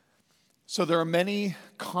So there are many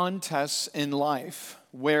contests in life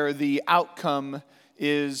where the outcome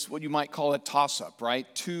is what you might call a toss-up, right?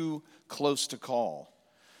 Too close to call.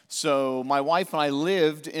 So my wife and I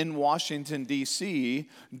lived in Washington, D.C.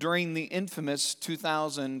 during the infamous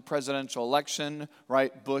 2000 presidential election,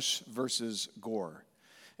 right? Bush versus Gore.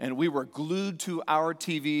 And we were glued to our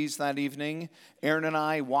TVs that evening, Aaron and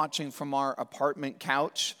I watching from our apartment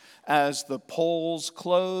couch as the polls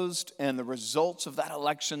closed and the results of that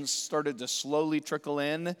election started to slowly trickle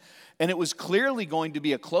in. And it was clearly going to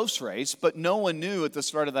be a close race, but no one knew at the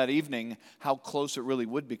start of that evening how close it really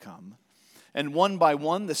would become. And one by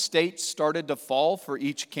one, the states started to fall for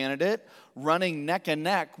each candidate, running neck and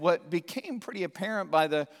neck. What became pretty apparent by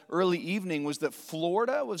the early evening was that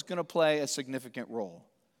Florida was going to play a significant role.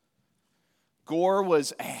 Gore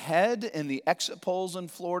was ahead in the exit polls in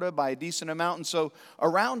Florida by a decent amount. And so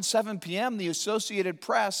around 7 p.m., the Associated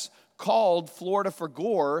Press called Florida for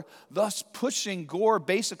Gore, thus pushing Gore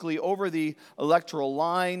basically over the electoral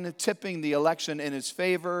line, tipping the election in his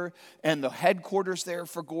favor. And the headquarters there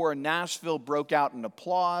for Gore in Nashville broke out in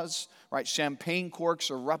applause, right? Champagne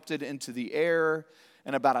corks erupted into the air.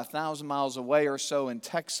 And about 1,000 miles away or so in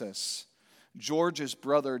Texas, George's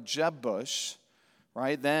brother, Jeb Bush,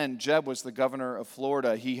 right? Then Jeb was the governor of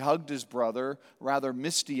Florida. He hugged his brother, rather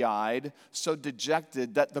misty-eyed, so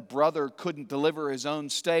dejected that the brother couldn't deliver his own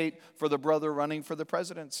state for the brother running for the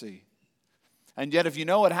presidency. And yet, if you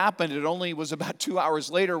know what happened, it only was about 2 hours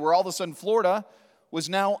later where all of a sudden Florida was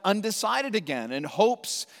now undecided again. And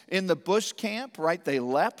hopes in the Bush camp, right, they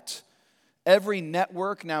leapt. Every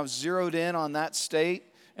network now zeroed in on that state.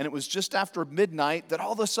 And it was just after midnight that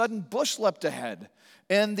all of a sudden Bush leapt ahead.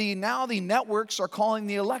 And now the networks are calling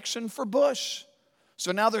the election for Bush.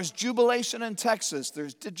 So now there's jubilation in Texas.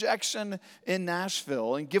 There's dejection in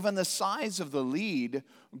Nashville. And given the size of the lead,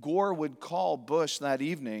 Gore would call Bush that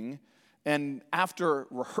evening. And after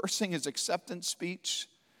rehearsing his acceptance speech,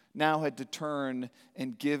 now had to turn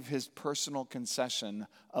and give his personal concession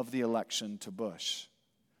of the election to Bush.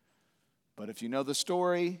 But if you know the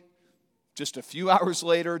story, just a few hours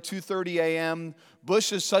later, 2:30 a.m.,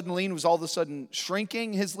 Bush's sudden lead was all of a sudden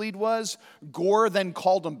shrinking, his lead was. Gore then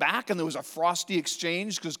called him back, and there was a frosty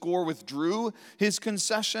exchange because Gore withdrew his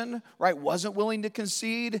concession, right, wasn't willing to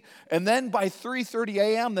concede. And then by 3:30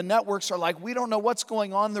 a.m., the networks are like, we don't know what's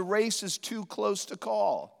going on. The race is too close to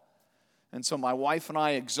call. And so my wife and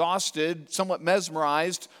I, exhausted, somewhat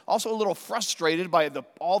mesmerized, also a little frustrated by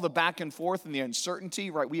all the back and forth and the uncertainty,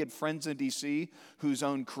 right? We had friends in D.C. whose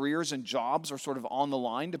own careers and jobs are sort of on the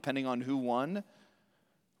line depending on who won,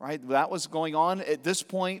 right? That was going on. At this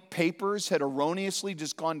point, papers had erroneously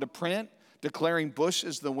just gone to print declaring Bush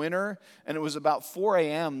as the winner. And it was about 4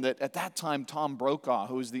 a.m. that at that time, Tom Brokaw,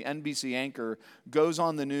 who was the NBC anchor, goes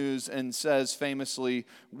on the news and says famously,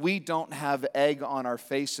 "We don't have egg on our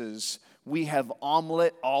faces. We have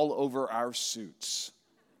omelet all over our suits."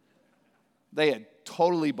 They had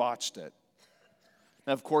totally botched it.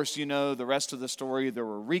 Now, of course, you know the rest of the story. There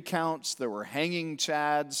were recounts. There were hanging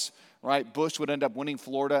chads, right? Bush would end up winning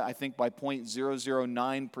Florida, I think, by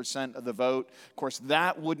 0.009% of the vote. Of course,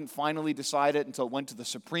 that wouldn't finally decide it until it went to the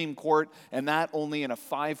Supreme Court, and that only in a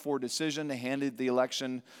 5-4 decision handed the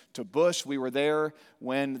election to Bush. We were there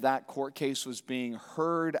when that court case was being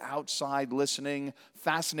heard outside listening.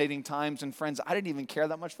 Fascinating times. And friends, I didn't even care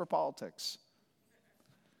that much for politics.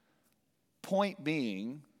 Point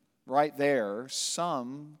being, right there,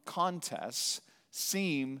 some contests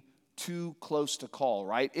seem too close to call,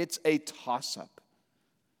 right? It's a toss-up.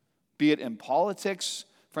 Be it in politics,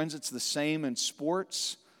 friends, it's the same in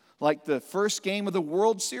sports. Like the first game of the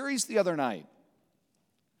World Series the other night.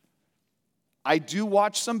 I do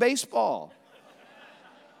watch some baseball.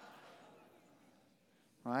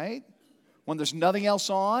 Right? When there's nothing else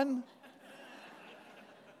on.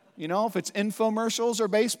 You know, if it's infomercials or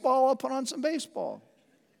baseball, I'll put on some baseball.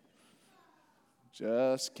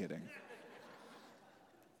 Just kidding.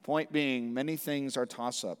 Point being, many things are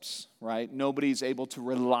toss-ups, right? Nobody's able to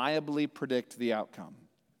reliably predict the outcome.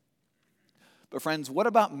 But friends, what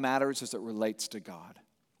about matters as it relates to God?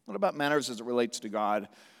 What about matters as it relates to God?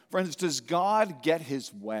 Friends, does God get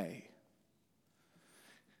his way?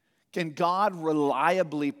 Can God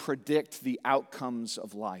reliably predict the outcomes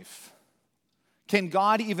of life? Can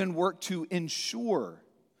God even work to ensure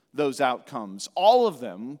those outcomes? All of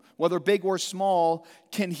them, whether big or small,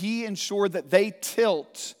 can he ensure that they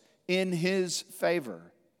tilt in his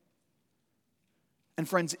favor? And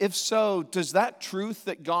friends, if so, does that truth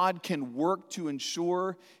that God can work to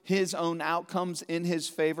ensure his own outcomes in his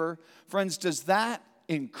favor, friends, does that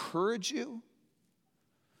encourage you?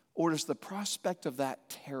 Or does the prospect of that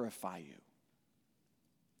terrify you?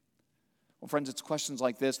 Well, friends, it's questions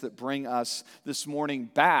like this that bring us this morning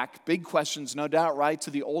back, big questions, no doubt, right, to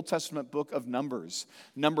the Old Testament book of Numbers.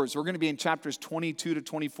 Numbers, we're going to be in chapters 22 to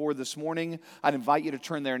 24 this morning. I'd invite you to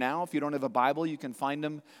turn there now. If you don't have a Bible, you can find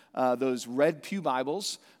them, those red pew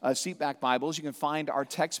Bibles, seatback Bibles. You can find our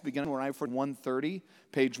text beginning when I refer to 130,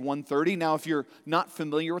 page 130. Now, if you're not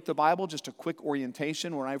familiar with the Bible, just a quick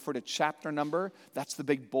orientation. When I refer to chapter number, that's the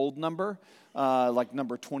big bold number. Like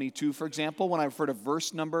number 22, for example. When I refer to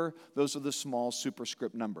verse number, those are the small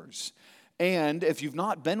superscript numbers. And if you've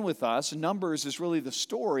not been with us, Numbers is really the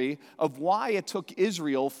story of why it took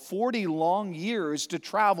Israel 40 long years to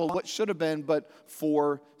travel what should have been but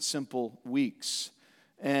 4 simple weeks.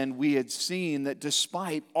 And we had seen that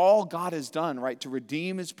despite all God has done, right, to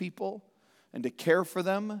redeem his people and to care for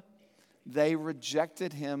them, they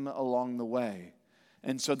rejected him along the way.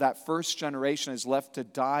 And so that first generation is left to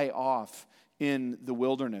die off in the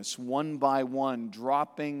wilderness, one by one,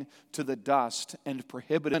 dropping to the dust and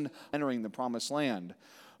prohibited entering the promised land.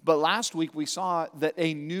 But last week we saw that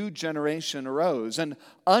a new generation arose. And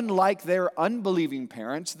unlike their unbelieving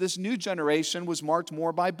parents, this new generation was marked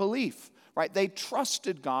more by belief, right? They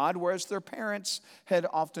trusted God, whereas their parents had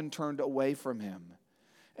often turned away from him.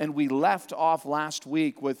 And we left off last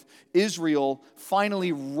week with Israel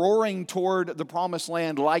finally roaring toward the promised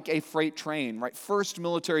land like a freight train, right? First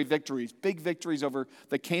military victories, big victories over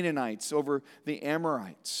the Canaanites, over the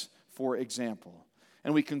Amorites, for example.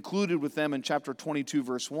 And we concluded with them in chapter 22,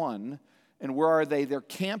 verse 1. And where are they? They're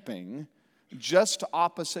camping just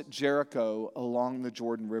opposite Jericho along the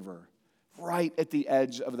Jordan River, right at the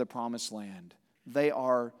edge of the promised land. They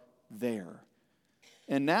are there.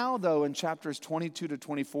 And now, though, in chapters 22 to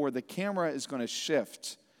 24, the camera is going to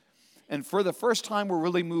shift. And for the first time, we're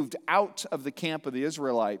really moved out of the camp of the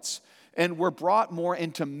Israelites, and we're brought more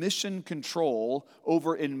into mission control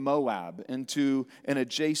over in Moab, into an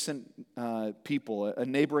adjacent people, a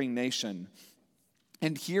neighboring nation.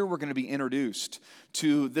 And here we're going to be introduced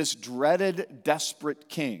to this dreaded, desperate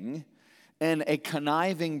king and a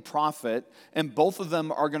conniving prophet, and both of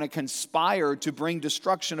them are going to conspire to bring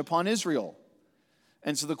destruction upon Israel.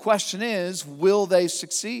 And so the question is, will they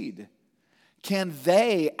succeed? Can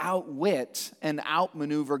they outwit and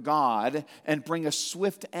outmaneuver God and bring a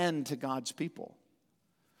swift end to God's people?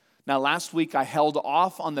 Now, last week I held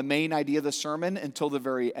off on the main idea of the sermon until the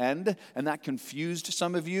very end, and that confused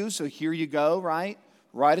some of you, so here you go, right?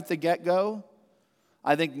 Right at the get-go.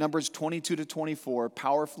 I think Numbers 22 to 24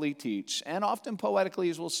 powerfully teach, and often poetically,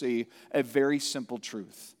 as we'll see, a very simple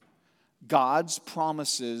truth. God's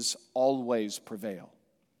promises always prevail.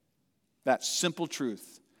 That simple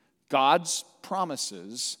truth. God's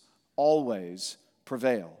promises always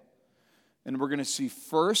prevail. And we're going to see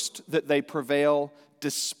first that they prevail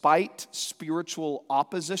despite spiritual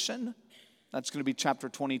opposition. That's going to be chapter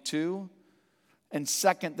 22. And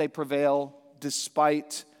second, they prevail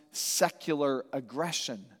despite secular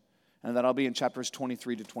aggression. And that'll be in chapters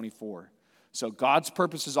 23 to 24. So God's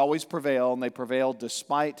purposes always prevail, and they prevail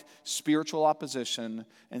despite spiritual opposition,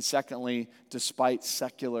 and secondly, despite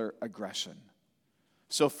secular aggression.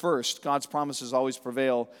 So first, God's promises always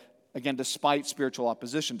prevail, again, despite spiritual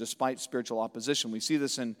opposition. Despite spiritual opposition. We see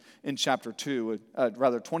this in chapter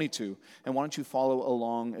 22. And why don't you follow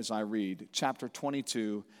along as I read. Chapter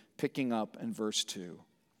 22, picking up in verse 2.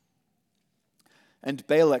 And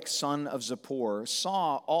Balak, son of Zippor,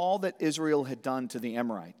 saw all that Israel had done to the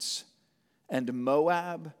Amorites. And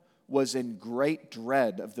Moab was in great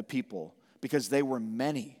dread of the people because they were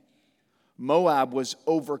many. Moab was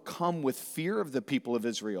overcome with fear of the people of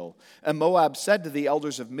Israel. And Moab said to the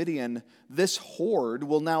elders of Midian, "This horde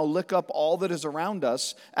will now lick up all that is around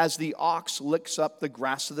us as the ox licks up the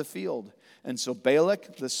grass of the field." And so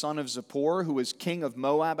Balak, the son of Zippor, who was king of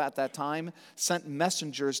Moab at that time, sent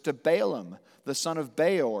messengers to Balaam, the son of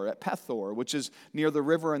Beor at Pethor, which is near the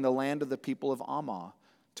river in the land of the people of Ammah,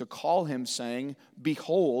 to call him, saying,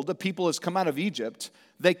 "Behold, a people has come out of Egypt.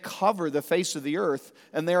 They cover the face of the earth,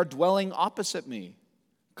 and they are dwelling opposite me.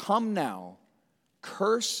 Come now,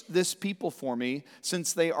 curse this people for me,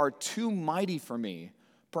 since they are too mighty for me.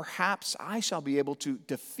 Perhaps I shall be able to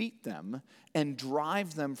defeat them and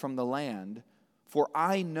drive them from the land, for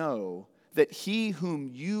I know that he whom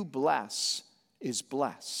you bless is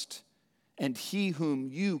blessed, and he whom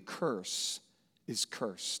you curse is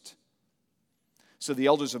cursed." So the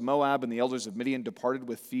elders of Moab and the elders of Midian departed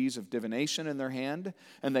with fees of divination in their hand,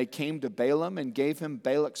 and they came to Balaam and gave him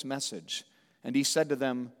Balak's message. And he said to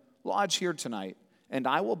them, "Lodge here tonight, and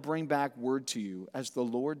I will bring back word to you as the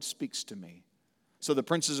Lord speaks to me." So the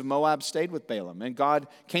princes of Moab stayed with Balaam, and God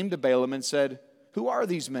came to Balaam and said, "Who are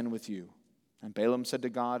these men with you?" And Balaam said to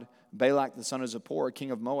God, Balak the son of Zippor,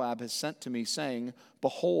 king of Moab, has sent to me, saying,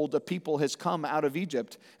 Behold, a people has come out of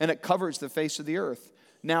Egypt, and it covers the face of the earth.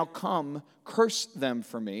 Now come, curse them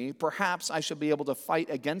for me. Perhaps I shall be able to fight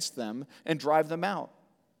against them and drive them out.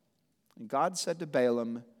 And God said to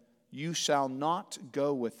Balaam, You shall not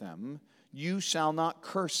go with them. You shall not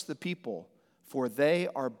curse the people, for they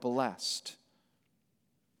are blessed.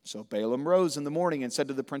 So Balaam rose in the morning and said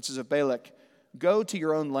to the princes of Balak, Go to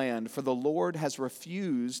your own land, for the Lord has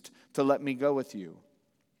refused to let me go with you.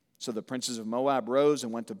 So the princes of Moab rose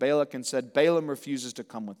and went to Balak and said, Balaam refuses to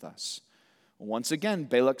come with us. Once again,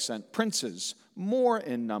 Balak sent princes, more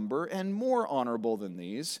in number and more honorable than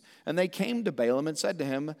these. And they came to Balaam and said to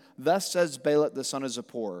him, Thus says Balak the son of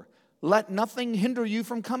Zippor, Let nothing hinder you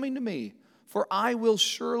from coming to me, for I will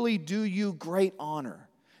surely do you great honor.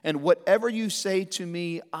 And whatever you say to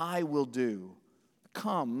me, I will do.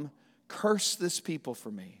 Come, curse this people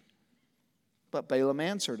for me. But Balaam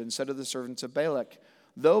answered and said to the servants of Balak,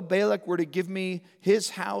 Though Balak were to give me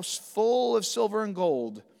his house full of silver and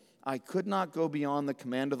gold, I could not go beyond the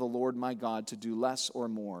command of the Lord my God to do less or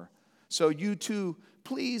more. So you too,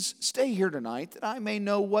 please stay here tonight, that I may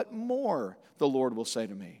know what more the Lord will say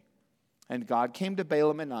to me. And God came to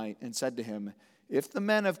Balaam at night and said to him, If the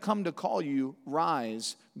men have come to call you,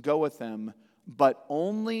 rise, go with them, but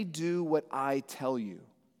only do what I tell you.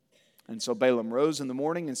 And so Balaam rose in the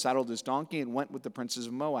morning and saddled his donkey and went with the princes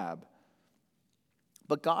of Moab.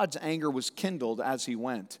 But God's anger was kindled as he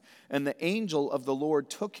went, and the angel of the Lord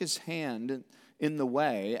took his hand in the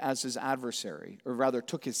way as his adversary, or rather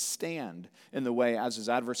took his stand in the way as his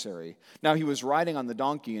adversary. Now he was riding on the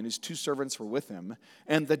donkey, and his two servants were with him.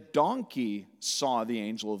 And the donkey saw the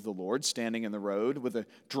angel of the Lord standing in the road with a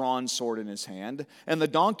drawn sword in his hand. And the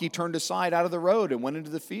donkey turned aside out of the road and went into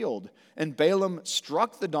the field. And Balaam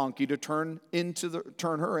struck the donkey to turn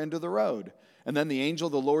her into the road. And then the angel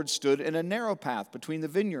of the Lord stood in a narrow path between the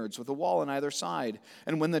vineyards with a wall on either side.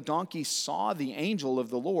 And when the donkey saw the angel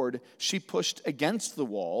of the Lord, she pushed against the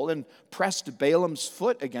wall and pressed Balaam's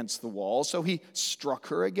foot against the wall, so he struck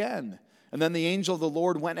her again. And then the angel of the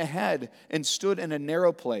Lord went ahead and stood in a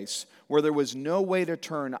narrow place where there was no way to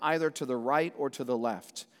turn either to the right or to the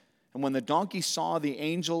left. And when the donkey saw the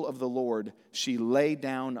angel of the Lord, she lay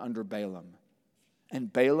down under Balaam.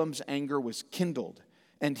 And Balaam's anger was kindled,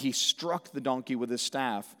 and he struck the donkey with his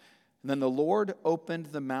staff. And then the Lord opened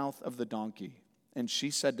the mouth of the donkey. And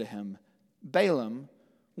she said to him, Balaam,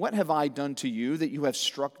 what have I done to you that you have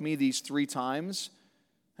struck me these 3 times?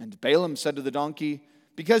 And Balaam said to the donkey,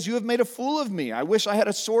 Because you have made a fool of me. I wish I had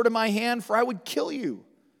a sword in my hand, for I would kill you.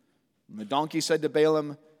 And the donkey said to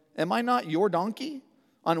Balaam, Am I not your donkey,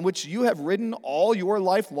 on which you have ridden all your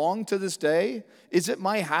life long to this day? Is it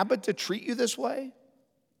my habit to treat you this way?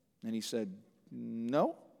 And he said,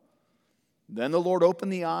 No. Then the Lord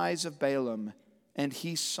opened the eyes of Balaam, and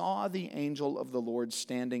he saw the angel of the Lord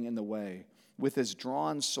standing in the way, with his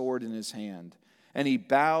drawn sword in his hand. And he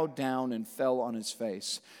bowed down and fell on his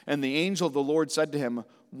face. And the angel of the Lord said to him,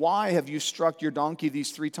 Why have you struck your donkey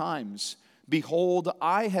these 3 times? Behold,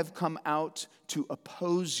 I have come out to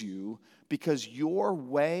oppose you, because your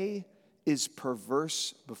way is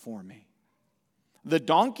perverse before me. The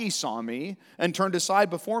donkey saw me and turned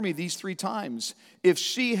aside before me these 3 times. If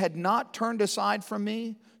she had not turned aside from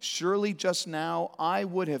me, surely just now I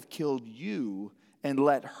would have killed you and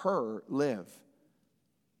let her live.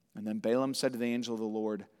 And then Balaam said to the angel of the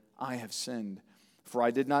Lord, I have sinned, for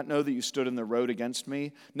I did not know that you stood in the road against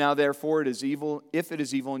me. Now therefore it is evil. If it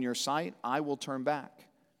is evil in your sight, I will turn back.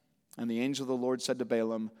 And the angel of the Lord said to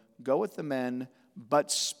Balaam, Go with the men,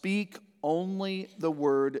 but speak only the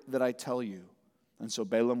word that I tell you. And so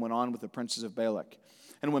Balaam went on with the princes of Balak.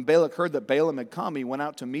 And when Balak heard that Balaam had come, he went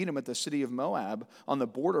out to meet him at the city of Moab, on the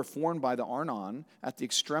border formed by the Arnon, at the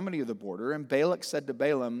extremity of the border. And Balak said to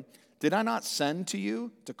Balaam, Did I not send to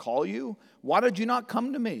you to call you? Why did you not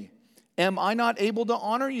come to me? Am I not able to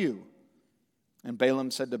honor you? And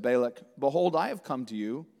Balaam said to Balak, Behold, I have come to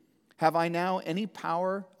you. Have I now any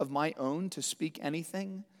power of my own to speak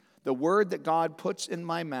anything? The word that God puts in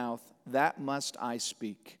my mouth, that must I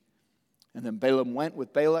speak. And then Balaam went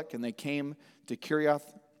with Balak, and they came to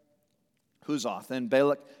Kiriath Huzoth. And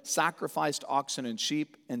Balak sacrificed oxen and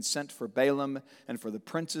sheep and sent for Balaam and for the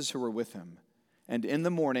princes who were with him. And in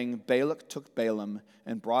the morning Balak took Balaam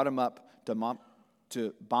and brought him up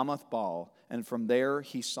to Bamoth Baal, and from there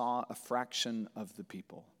he saw a fraction of the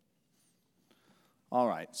people. All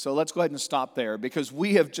right, so let's go ahead and stop there, because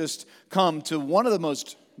we have just come to one of the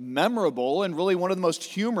most memorable and really one of the most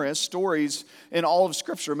humorous stories in all of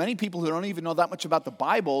Scripture. Many people who don't even know that much about the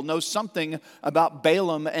Bible know something about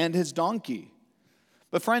Balaam and his donkey.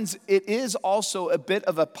 But friends, it is also a bit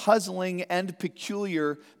of a puzzling and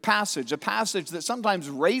peculiar passage, a passage that sometimes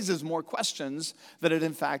raises more questions than it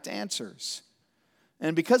in fact answers.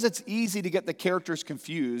 And because it's easy to get the characters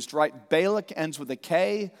confused, right? Balak ends with a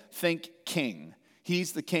K, think king.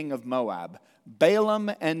 He's the king of Moab.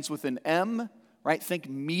 Balaam ends with an M, right? Think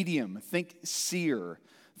medium, think seer,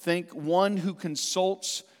 think one who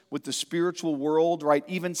consults with the spiritual world, right?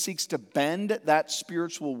 Even seeks to bend that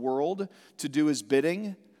spiritual world to do his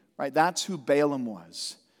bidding, right? That's who Balaam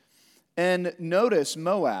was. And notice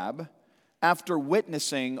Moab, after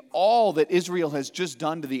witnessing all that Israel has just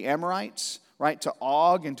done to the Amorites, right, to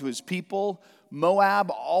Og and to his people,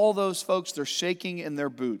 Moab, all those folks, they're shaking in their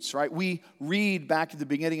boots, right? We read back at the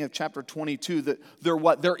beginning of chapter 22 that they're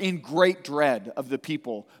what? They're in great dread of the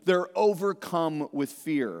people. They're overcome with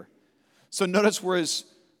fear. So notice whereas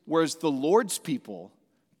the Lord's people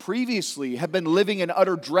previously have been living in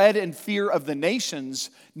utter dread and fear of the nations,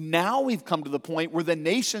 now we've come to the point where the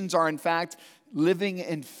nations are in fact living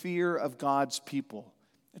in fear of God's people.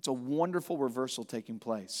 It's a wonderful reversal taking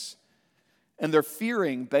place. And they're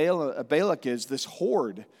fearing, Balak is this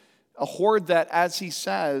horde, a horde that, as he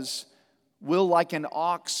says, will like an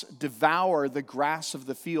ox devour the grass of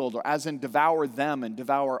the field, or as in devour them and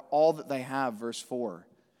devour all that they have, verse 4.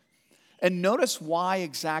 And notice why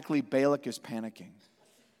exactly Balak is panicking.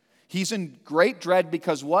 He's in great dread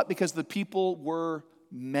because what? Because the people were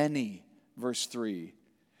many, verse 3.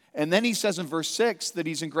 And then he says in verse 6 that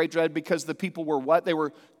he's in great dread because the people were what? They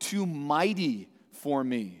were too mighty for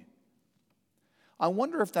me. I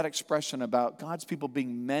wonder if that expression about God's people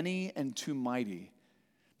being many and too mighty,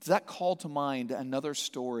 does that call to mind another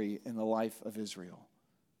story in the life of Israel?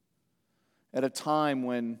 At a time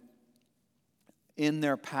when, in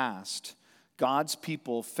their past, God's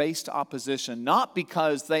people faced opposition, not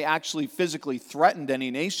because they actually physically threatened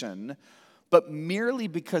any nation, but merely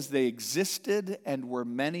because they existed and were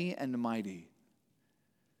many and mighty.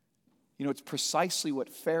 You know, it's precisely what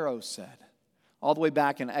Pharaoh said. All the way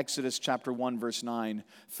back in Exodus chapter 1, verse 9,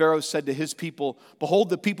 Pharaoh said to his people, "Behold,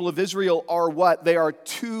 the people of Israel are what? They are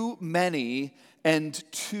too many and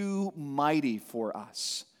too mighty for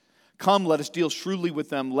us. Come, let us deal shrewdly with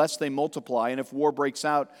them, lest they multiply. And if war breaks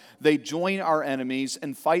out, they join our enemies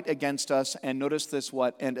and fight against us." And notice this,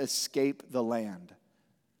 what? "And escape the land."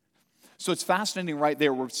 So it's fascinating right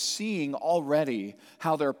there. We're seeing already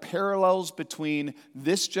how there are parallels between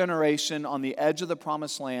this generation on the edge of the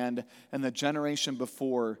promised land and the generation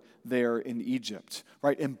before there in Egypt.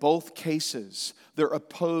 Right? In both cases, they're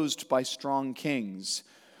opposed by strong kings.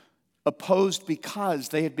 Opposed because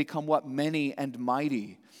they had become what? Many and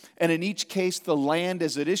mighty. And in each case, the land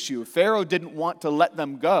is at issue. Pharaoh didn't want to let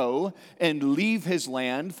them go and leave his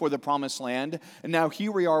land for the promised land. And now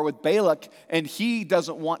here we are with Balak, and he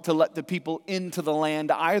doesn't want to let the people into the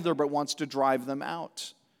land either, but wants to drive them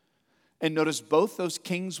out. And notice both those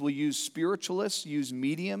kings will use spiritualists, use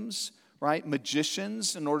mediums, right?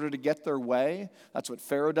 Magicians in order to get their way. That's what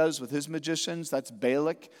Pharaoh does with his magicians. That's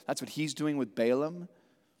Balak. That's what he's doing with Balaam.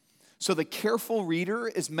 So the careful reader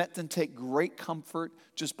is meant to take great comfort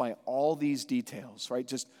just by all these details, right?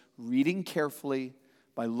 Just reading carefully,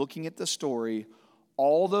 by looking at the story,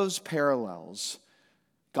 all those parallels,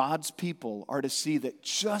 God's people are to see that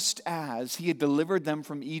just as he had delivered them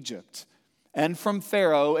from Egypt and from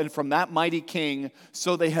Pharaoh and from that mighty king,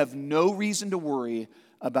 so they have no reason to worry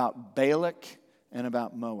about Balak and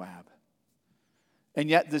about Moab. And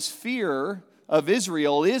yet this fear of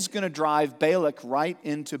Israel is going to drive Balak right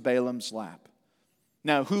into Balaam's lap.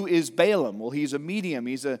 Now, who is Balaam? Well, he's a medium.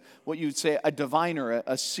 He's what you'd say a diviner,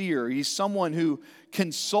 a seer. He's someone who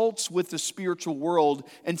consults with the spiritual world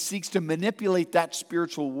and seeks to manipulate that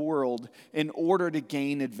spiritual world in order to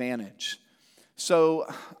gain advantage. So,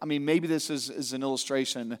 I mean, maybe this is an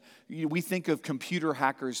illustration. We think of computer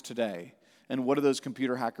hackers today. And what do those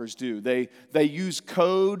computer hackers do? They use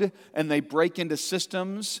code and they break into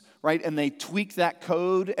systems, right? And they tweak that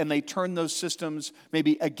code and they turn those systems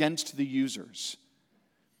maybe against the users.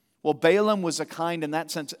 Well, Balaam was in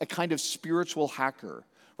that sense, a kind of spiritual hacker,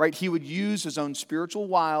 right? He would use his own spiritual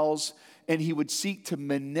wiles and he would seek to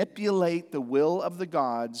manipulate the will of the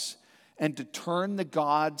gods and to turn the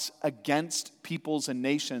gods against peoples and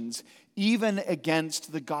nations, even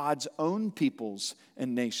against the God's own peoples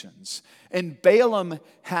and nations. And Balaam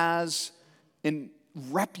has a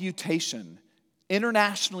reputation,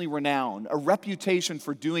 internationally renowned, a reputation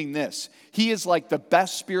for doing this. He is like the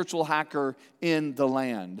best spiritual hacker in the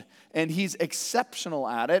land. And he's exceptional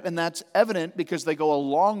at it, and that's evident because they go a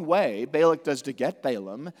long way, Balak does, to get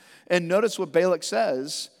Balaam. And notice what Balak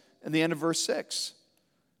says in the end of verse 6.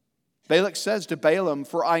 Balak says to Balaam,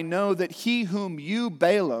 "For I know that he whom you,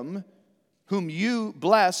 Balaam, whom you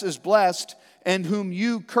bless is blessed, and whom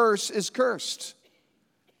you curse is cursed."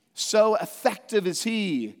 So effective is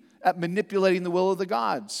he at manipulating the will of the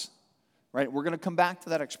gods. Right? We're going to come back to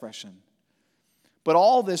that expression. But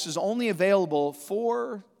all this is only available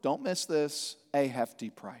for, don't miss this, a hefty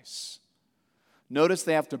price. Notice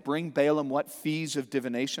they have to bring Balaam what? Fees of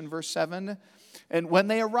divination, verse 7. And when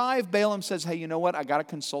they arrive, Balaam says, "Hey, you know what? I got to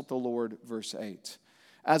consult the Lord," verse 8.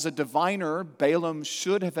 As a diviner, Balaam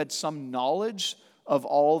should have had some knowledge of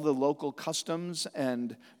all the local customs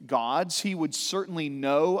and gods. He would certainly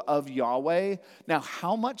know of Yahweh. Now,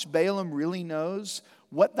 how much Balaam really knows,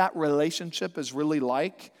 what that relationship is really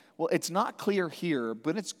like, well, it's not clear here,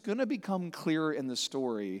 but it's going to become clearer in the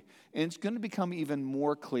story, and it's going to become even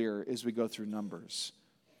more clear as we go through Numbers.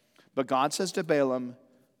 But God says to Balaam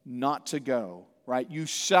not to go, right? You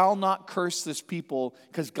shall not curse this people,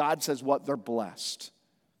 because God says what? They're blessed.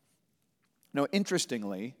 Now,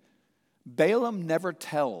 interestingly, Balaam never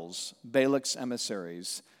tells Balak's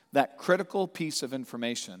emissaries that critical piece of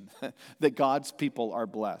information that God's people are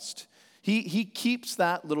blessed. He keeps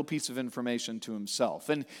that little piece of information to himself,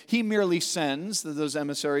 and he merely sends those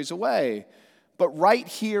emissaries away. But right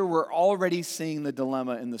here, we're already seeing the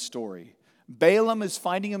dilemma in the story. Balaam is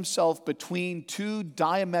finding himself between two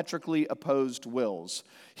diametrically opposed wills.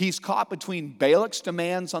 He's caught between Balak's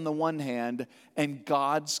demands on the one hand and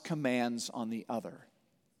God's commands on the other.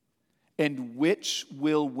 And which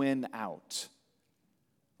will win out?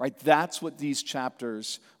 Right? That's what these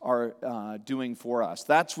chapters are doing for us.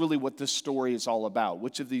 That's really what this story is all about.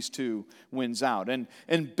 Which of these two wins out?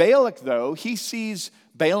 And Balak, though, he sees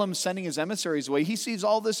Balaam sending his emissaries away. He sees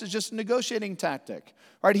all this as just a negotiating tactic.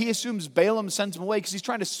 Right? He assumes Balaam sends him away because he's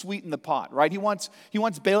trying to sweeten the pot. Right? He wants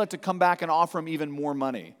Balak to come back and offer him even more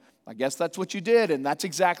money. I guess that's what you did, and that's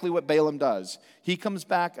exactly what Balaam does. He comes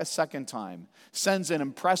back a second time, sends an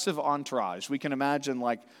impressive entourage. We can imagine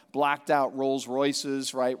like blacked out Rolls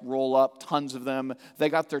Royces, right? Roll up, tons of them. They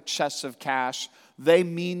got their chests of cash. They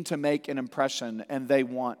mean to make an impression, and they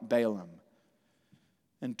want Balaam.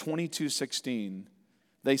 In 22:16,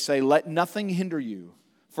 they say, "Let nothing hinder you,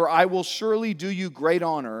 for I will surely do you great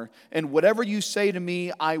honor, and whatever you say to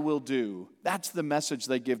me, I will do." That's the message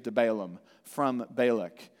they give to Balaam from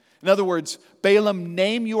Balak. In other words, Balaam,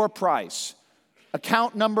 name your price.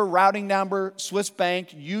 Account number, routing number, Swiss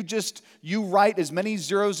bank. You write as many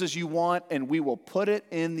zeros as you want, and we will put it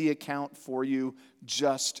in the account for you.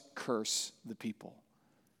 Just curse the people.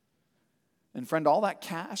 And friend, all that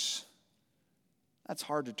cash, that's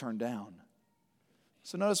hard to turn down.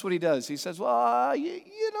 So notice what he does. He says, "Well,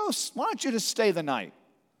 you know, why don't you just stay the night?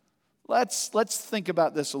 Let's think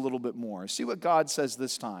about this a little bit more. See what God says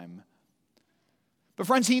this time." But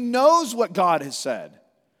friends, he knows what God has said,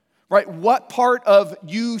 right? What part of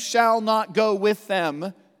 "you shall not go with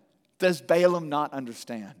them" does Balaam not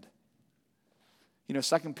understand? You know,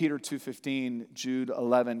 2 Peter 2:15, Jude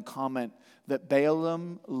 11 comment that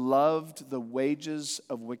Balaam loved the wages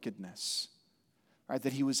of wickedness, right?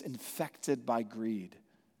 That he was infected by greed.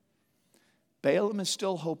 Balaam is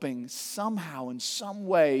still hoping somehow, in some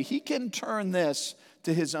way, he can turn this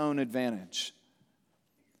to his own advantage.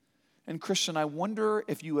 And Christian, I wonder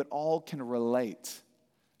if you at all can relate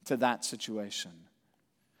to that situation.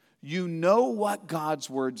 You know what God's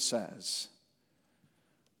word says,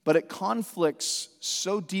 but it conflicts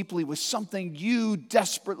so deeply with something you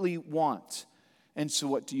desperately want. And so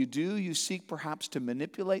what do? You seek perhaps to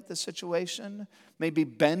manipulate the situation, maybe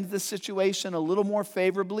bend the situation a little more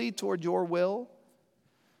favorably toward your will.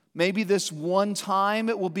 Maybe this one time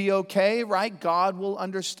it will be okay, right? God will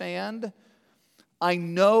understand. I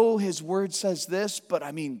know his word says this, but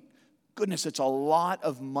I mean, goodness, it's a lot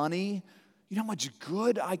of money. You know how much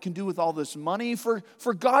good I can do with all this money for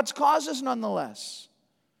God's causes nonetheless.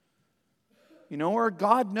 You know, or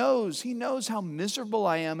God knows, he knows how miserable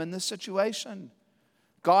I am in this situation.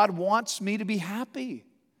 God wants me to be happy.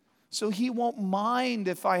 So he won't mind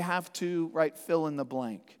if I have to, right, fill in the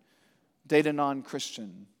blank. Date a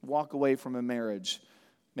non-Christian, walk away from a marriage,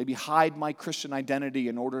 maybe hide my Christian identity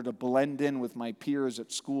in order to blend in with my peers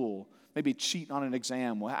at school, maybe cheat on an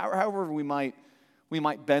exam, however we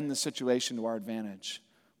might bend the situation to our advantage.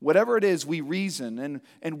 Whatever it is, we reason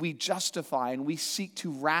and we justify and we seek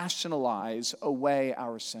to rationalize away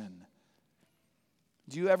our sin.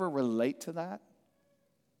 Do you ever relate to that?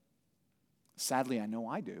 Sadly, I know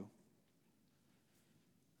I do.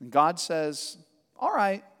 And God says, all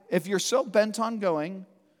right, if you're so bent on going,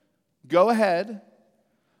 go ahead,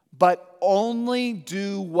 but only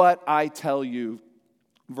do what I tell you.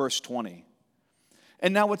 Verse 20.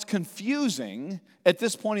 And now what's confusing at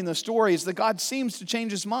this point in the story is that God seems to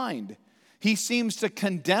change his mind. He seems to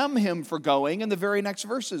condemn him for going in the very next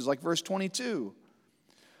verses, like verse 22.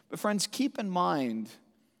 But friends, keep in mind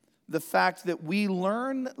the fact that we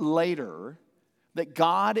learn later that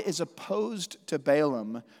God is opposed to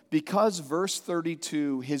Balaam because, verse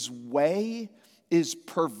 32, his way is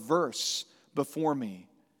perverse before me.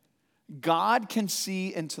 God can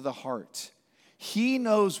see into the heart. He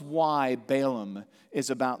knows why Balaam is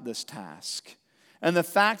about this task. And the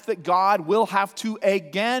fact that God will have to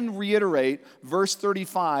again reiterate, verse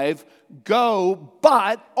 35, go,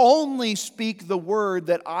 but only speak the word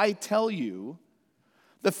that I tell you.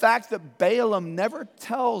 The fact that Balaam never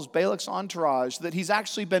tells Balak's entourage that he's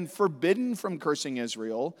actually been forbidden from cursing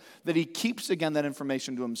Israel, that he keeps again that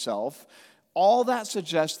information to himself, all that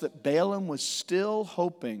suggests that Balaam was still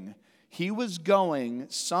hoping. He was going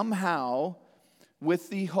somehow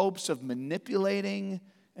with the hopes of manipulating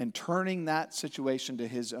and turning that situation to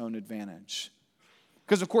his own advantage.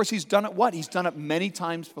 Because, of course, he's done it what? He's done it many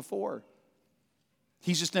times before.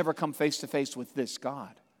 He's just never come face to face with this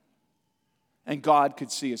God. And God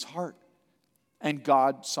could see his heart. And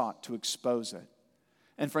God sought to expose it.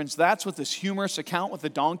 And friends, that's what this humorous account with the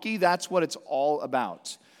donkey, that's what it's all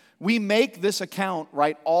about. We make this account,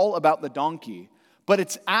 right, all about the donkey. But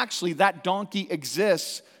it's actually, that donkey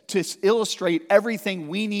exists to illustrate everything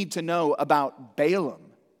we need to know about Balaam.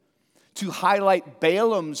 To highlight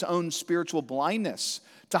Balaam's own spiritual blindness.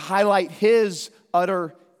 To highlight his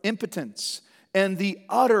utter impotence. And the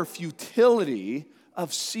utter futility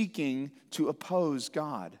of seeking to oppose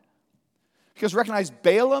God. Because recognize,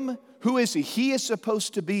 Balaam, who is he? He is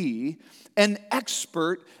supposed to be an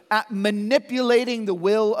expert at manipulating the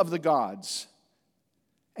will of the gods.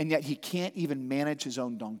 And yet he can't even manage his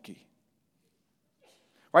own donkey.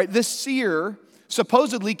 Right? This seer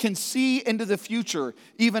supposedly can see into the future,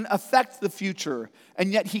 even affect the future,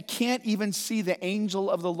 and yet he can't even see the angel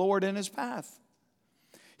of the Lord in his path.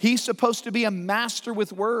 He's supposed to be a master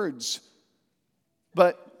with words,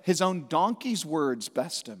 but his own donkey's words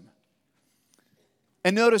best him.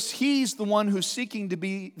 And notice, he's the one who's seeking to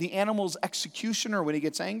be the animal's executioner when he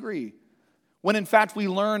gets angry. When in fact we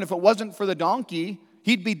learn if it wasn't for the donkey,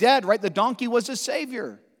 he'd be dead, right? The donkey was his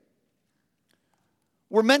savior.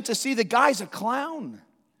 We're meant to see the guy's a clown.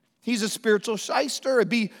 He's a spiritual shyster. It'd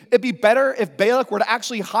be better if Balak were to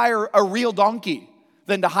actually hire a real donkey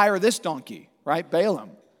than to hire this donkey, right?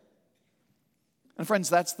 Balaam. And friends,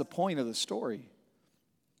 that's the point of the story.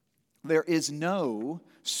 There is no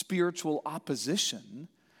spiritual opposition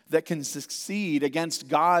that can succeed against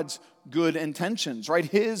God's good intentions, right?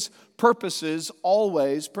 His purposes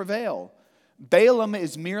always prevail. Balaam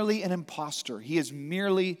is merely an imposter. He is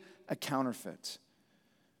merely a counterfeit.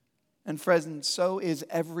 And friends, so is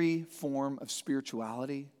every form of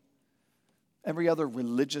spirituality, every other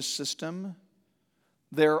religious system.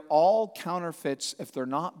 They're all counterfeits if they're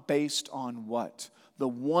not based on what? The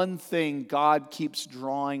one thing God keeps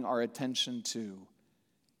drawing our attention to,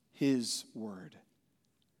 His word,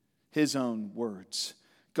 His own words.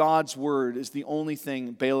 God's word is the only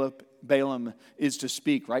thing Balaam is to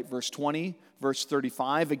speak, right? Verse 20, verse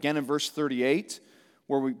 35, again in verse 38,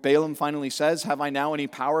 where Balaam finally says, have I now any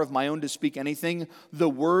power of my own to speak anything? The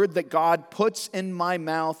word that God puts in my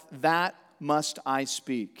mouth, that must I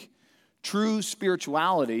speak. True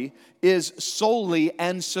spirituality is solely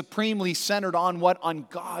and supremely centered on what? On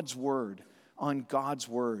God's word. On God's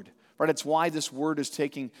word. Right? It's why this word is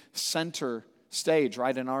taking center stage,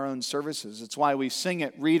 right, in our own services. It's why we sing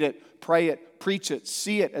it, read it, pray it, preach it,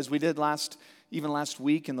 see it, as we did last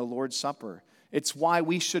week in the Lord's Supper. It's why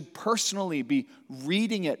we should personally be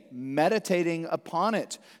reading it, meditating upon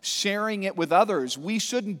it, sharing it with others. We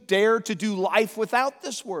shouldn't dare to do life without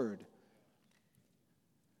this word.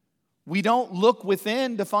 We don't look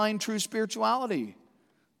within to find true spirituality.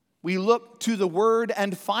 We look to the Word,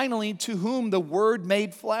 and finally to whom? The Word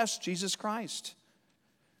made flesh, Jesus Christ.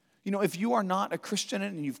 You know, if you are not a Christian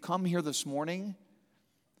and you've come here this morning,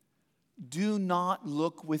 do not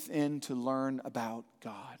look within to learn about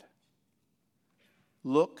God.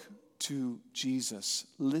 Look to Jesus.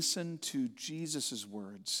 Listen to Jesus'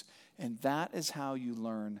 words, and that is how you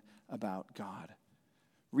learn about God.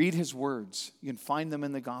 Read His words. You can find them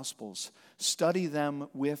in the Gospels. Study them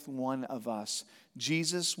with one of us.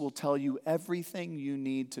 Jesus will tell you everything you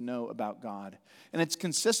need to know about God. And it's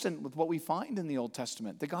consistent with what we find in the Old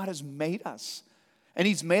Testament, that God has made us. And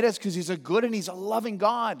He's made us because He's a good and He's a loving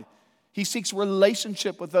God. He seeks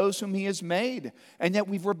relationship with those whom He has made. And yet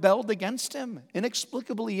we've rebelled against Him.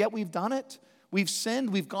 Inexplicably, yet we've done it. We've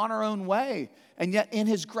sinned, we've gone our own way. And yet in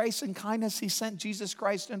his grace and kindness, he sent Jesus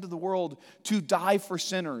Christ into the world to die for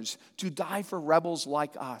sinners, to die for rebels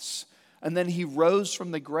like us. And then he rose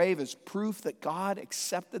from the grave as proof that God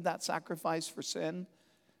accepted that sacrifice for sin,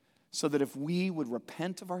 so that if we would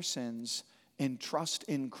repent of our sins and trust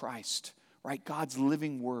in Christ, right, God's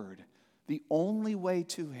living word, the only way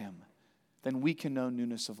to him, then we can know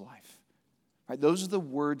newness of life. Right? Those are the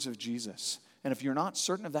words of Jesus. And if you're not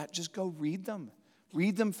certain of that, just go read them.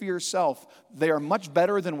 Read them for yourself. They are much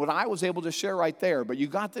better than what I was able to share right there, but you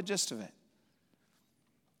got the gist of it.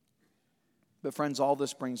 But friends, all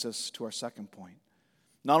this brings us to our second point.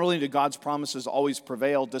 Not only do God's promises always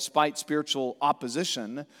prevail despite spiritual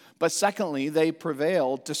opposition, but secondly, they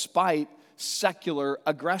prevail despite secular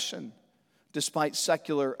aggression. Despite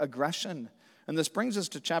secular aggression. And this brings us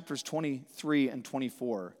to chapters 23 and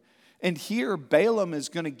 24. And here, Balaam is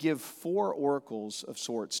going to give 4 oracles of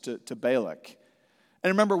sorts to Balak.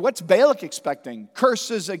 And remember, what's Balak expecting?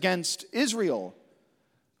 Curses against Israel.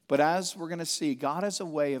 But as we're going to see, God has a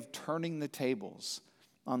way of turning the tables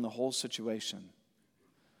on the whole situation.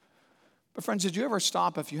 But friends, did you ever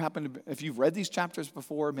stop, if you've read these chapters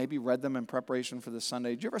before, maybe read them in preparation for this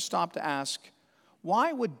Sunday, did you ever stop to ask,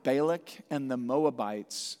 why would Balak and the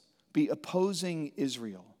Moabites be opposing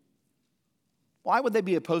Israel? Why would they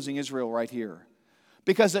be opposing Israel right here?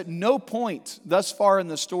 Because at no point thus far in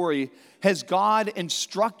the story has God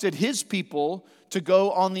instructed his people to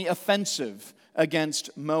go on the offensive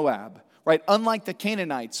against Moab, right? Unlike the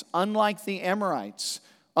Canaanites, unlike the Amorites,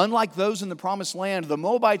 unlike those in the Promised Land, the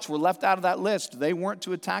Moabites were left out of that list. They weren't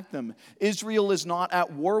to attack them. Israel is not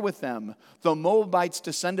at war with them. The Moabites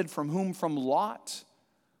descended from whom? From Lot.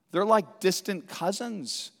 They're like distant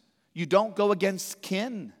cousins. You don't go against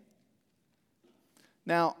kin.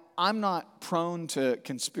 Now, I'm not prone to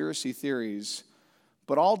conspiracy theories,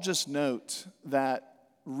 but I'll just note that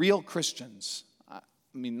real Christians, I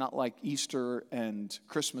mean, not like Easter and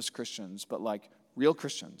Christmas Christians, but like real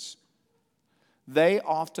Christians, they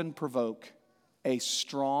often provoke a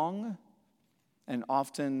strong and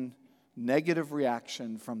often negative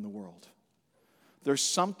reaction from the world. There's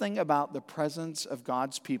something about the presence of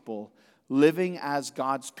God's people living as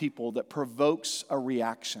God's people that provokes a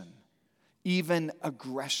reaction, even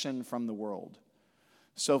aggression from the world.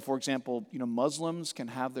 So, for example, Muslims can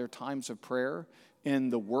have their times of prayer in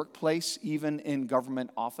the workplace, even in government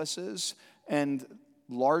offices, and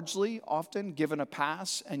largely, often given a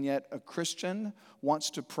pass, and yet a Christian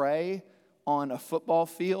wants to pray on a football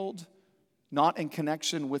field, not in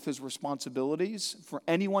connection with his responsibilities, for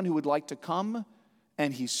anyone who would like to come,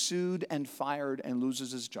 and he's sued and fired and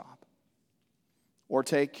loses his job. Or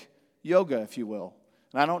take yoga, if you will.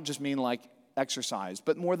 And I don't just mean like exercise,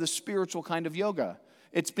 but more the spiritual kind of yoga.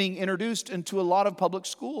 It's being introduced into a lot of public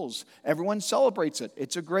schools. Everyone celebrates it.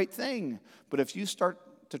 It's a great thing. But if you start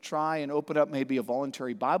to try and open up maybe a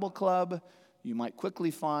voluntary Bible club, you might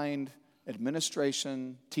quickly find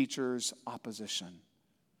administration, teachers, opposition.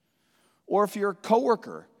 Or if your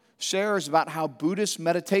coworker shares about how Buddhist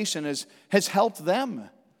meditation has helped them,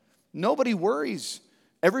 nobody worries.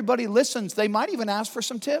 Everybody listens. They might even ask for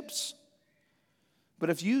some tips. But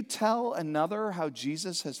if you tell another how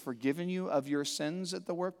Jesus has forgiven you of your sins at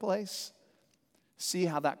the workplace, see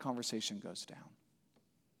how that conversation goes down.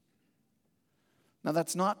 Now,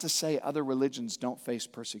 that's not to say other religions don't face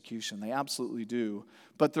persecution. They absolutely do.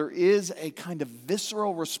 But there is a kind of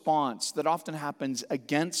visceral response that often happens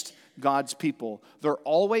against God's people. There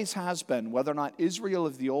always has been, whether or not Israel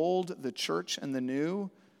of the old, the church, and the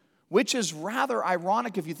new, which is rather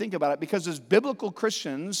ironic if you think about it, because as biblical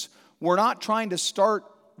Christians, we're not trying to start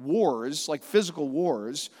wars, like physical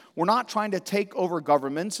wars. We're not trying to take over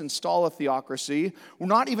governments, install a theocracy. We're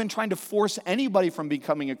not even trying to force anybody from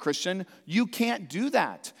becoming a Christian. You can't do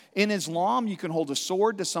that. In Islam, you can hold a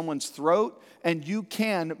sword to someone's throat and you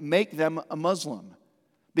can make them a Muslim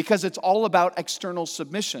because it's all about external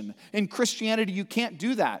submission. In Christianity, you can't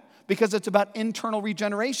do that because it's about internal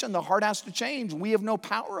regeneration. The heart has to change. We have no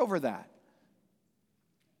power over that.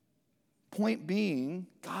 Point being,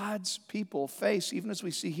 God's people face, even as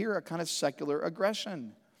we see here, a kind of secular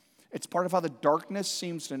aggression. It's part of how the darkness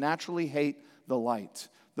seems to naturally hate the light.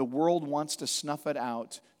 The world wants to snuff it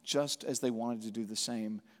out just as they wanted to do the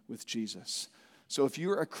same with Jesus. So if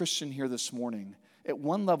you're a Christian here this morning, at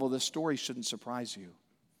one level, this story shouldn't surprise you.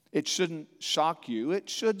 It shouldn't shock you. It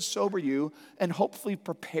should sober you and hopefully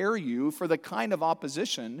prepare you for the kind of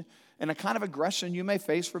opposition and a kind of aggression you may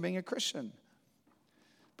face for being a Christian.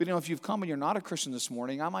 But if you've come and you're not a Christian this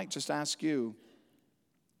morning, I might just ask you,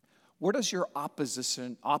 where does your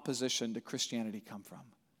opposition to Christianity come from?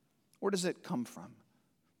 Where does it come from?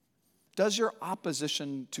 does your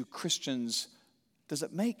opposition to Christians, does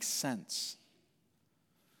it make sense?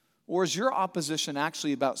 Or is your opposition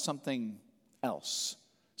actually about something else,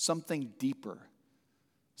 something deeper,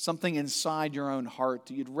 something inside your own heart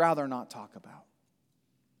that you'd rather not talk about?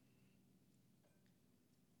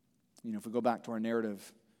 If we go back to our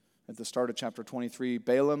narrative at the start of chapter 23,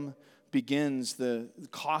 Balaam begins the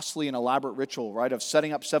costly and elaborate ritual, right, of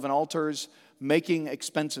setting up 7 altars, making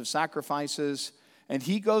expensive sacrifices, and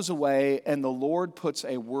he goes away and the Lord puts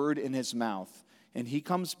a word in his mouth. And he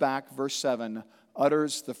comes back, verse 7,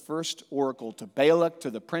 utters the first oracle to Balak, to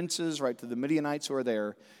the princes, right, to the Midianites who are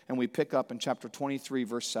there, and we pick up in chapter 23,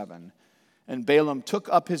 verse 7. And Balaam took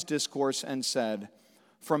up his discourse and said,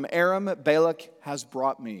 "From Aram Balak has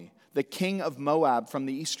brought me, the king of Moab from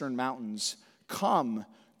the eastern mountains. Come,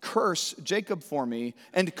 curse Jacob for me,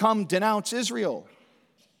 and come denounce Israel."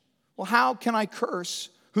 Well, how can I curse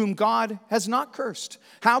whom God has not cursed?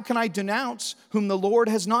 How can I denounce whom the Lord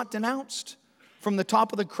has not denounced? From the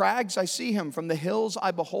top of the crags I see him, from the hills I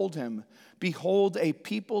behold him. Behold, a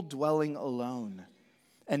people dwelling alone,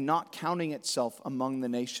 and not counting itself among the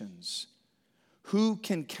nations. Who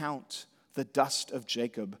can count the dust of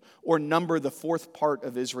Jacob, or number the 4th part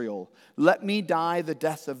of Israel? Let me die the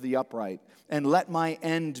death of the upright, and let my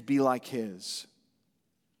end be like his.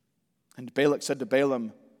 And Balak said to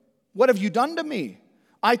Balaam, "What have you done to me?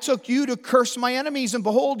 I took you to curse my enemies, and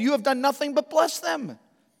behold, you have done nothing but bless them."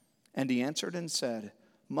 And he answered and said,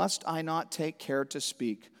 "Must I not take care to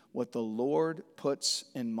speak what the Lord puts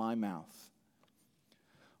in my mouth?"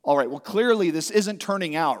 All right, well, clearly this isn't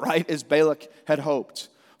turning out, right, as Balak had hoped.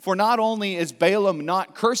 For not only is Balaam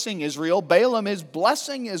not cursing Israel, Balaam is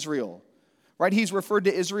blessing Israel. Right? He's referred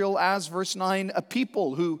to Israel as, verse 9, a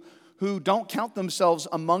people who don't count themselves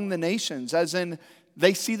among the nations, as in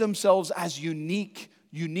they see themselves as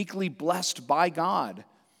uniquely blessed by God.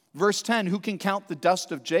 Verse 10, who can count the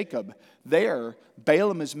dust of Jacob? There,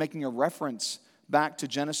 Balaam is making a reference back to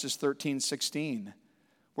Genesis 13:16,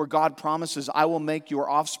 where God promises, "I will make your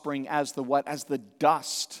offspring as the what? As the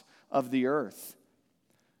dust of the earth."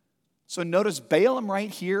 So notice Balaam right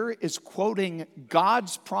here is quoting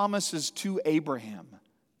God's promises to Abraham.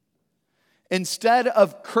 Instead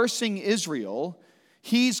of cursing Israel,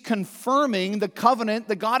 he's confirming the covenant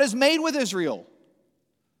that God has made with Israel.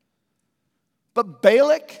 But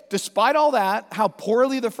Balak, despite all that, how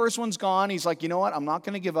poorly the first one's gone, he's like, you know what, I'm not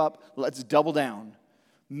going to give up. Let's double down.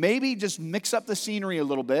 Maybe just mix up the scenery a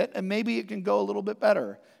little bit, and maybe it can go a little bit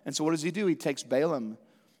better. And so what does he do? He takes Balaam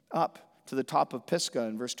up to the top of Pisgah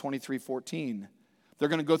in verse 23:14. They're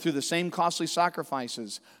going to go through the same costly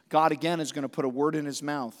sacrifices. God again is going to put a word in his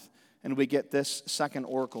mouth. And we get this second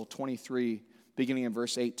oracle, 23, beginning in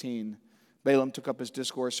verse 18. Balaam took up his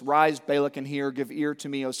discourse. "Rise, Balak, and hear. Give ear to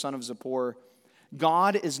me, O son of Zippor.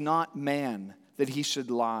 God is not man that he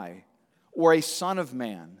should lie, or a son of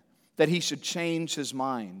man that he should change his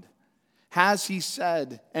mind. Has he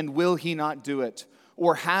said, and will he not do it?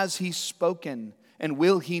 Or has he spoken, and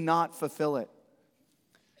will he not fulfill it?"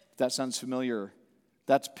 If that sounds familiar,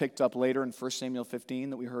 that's picked up later in 1 Samuel 15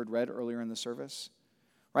 that we heard read earlier in the service.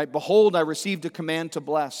 Right? "Behold, I received a command to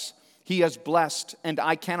bless. He has blessed, and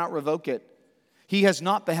I cannot revoke it. He has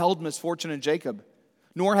not beheld misfortune in Jacob,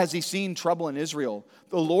 nor has he seen trouble in Israel.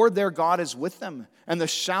 The Lord their God is with them, and the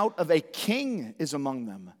shout of a king is among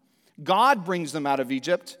them. God brings them out of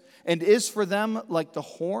Egypt, and is for them like the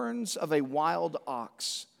horns of a wild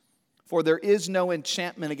ox. For there is no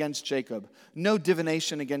enchantment against Jacob, no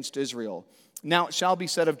divination against Israel. Now it shall be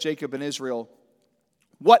said of Jacob and Israel,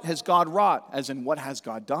 what has God wrought?" As in, what has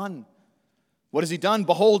God done? What has he done?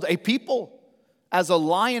 "Behold, a people. As a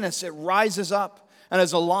lioness, it rises up, and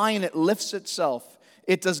as a lion, it lifts itself.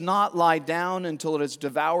 It does not lie down until it has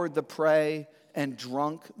devoured the prey and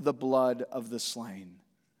drunk the blood of the slain."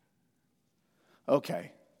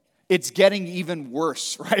 Okay, it's getting even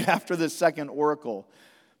worse right after the second oracle.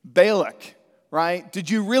 Balak, right? Did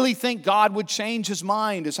you really think God would change his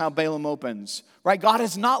mind, is how Balaam opens. Right? God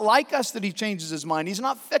is not like us that he changes his mind. He's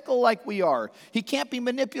not fickle like we are. He can't be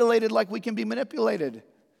manipulated like we can be manipulated.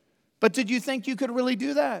 But did you think you could really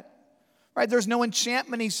do that? Right? There's no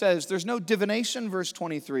enchantment, he says. There's no divination, verse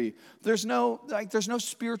 23. There's no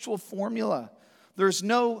spiritual formula. There's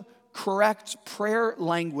no correct prayer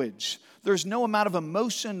language. There's no amount of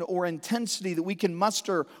emotion or intensity that we can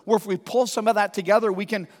muster, or if we pull some of that together, we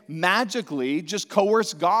can magically just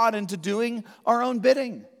coerce God into doing our own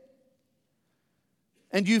bidding.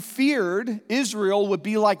 And you feared Israel would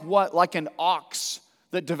be like what? Like an ox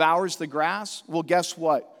that devours the grass? Well, guess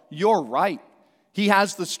what? You're right. He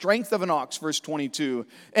has the strength of an ox, verse 22.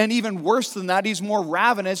 And even worse than that, he's more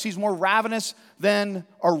ravenous. He's more ravenous than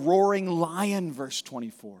a roaring lion, verse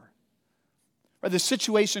 24. The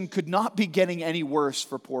situation could not be getting any worse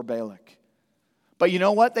for poor Balak. But you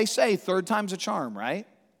know what they say? Third time's a charm, right?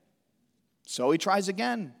 So he tries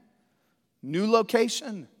again. New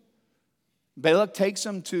location. Balak takes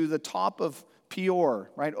him to the top of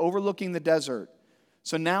Peor, right, overlooking the desert.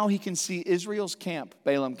 So now he can see Israel's camp,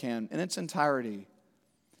 Balaam can, in its entirety.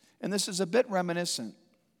 And this is a bit reminiscent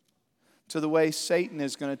to the way Satan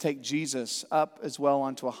is going to take Jesus up as well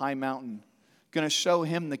onto a high mountain, going to show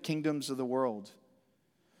him the kingdoms of the world.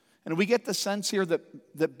 And we get the sense here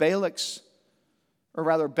that Balaam's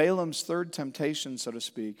third temptation, so to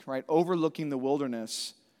speak, right, overlooking the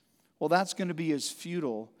wilderness, well, that's going to be as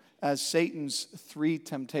futile as Satan's three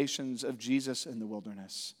temptations of Jesus in the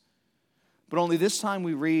wilderness. But only this time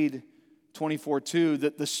we read 24:2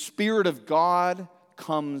 that the Spirit of God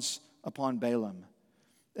comes upon Balaam.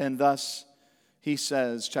 And thus he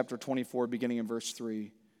says, chapter 24, beginning in verse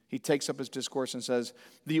 3, he takes up his discourse and says,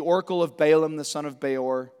 "The oracle of Balaam, the son of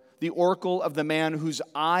Beor, the oracle of the man whose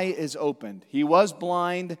eye is opened. He was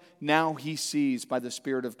blind, now he sees by the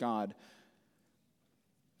Spirit of God.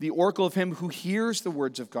 The oracle of him who hears the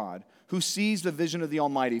words of God, who sees the vision of the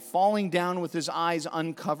Almighty, falling down with his eyes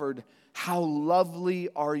uncovered. How lovely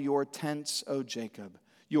are your tents, O Jacob,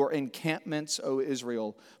 your encampments, O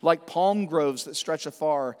Israel, like palm groves that stretch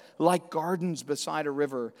afar, like gardens beside a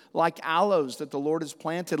river, like aloes that the Lord has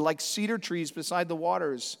planted, like cedar trees beside the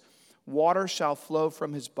waters. Water shall flow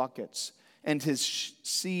from his buckets, and his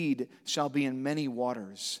seed shall be in many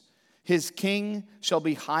waters. His king shall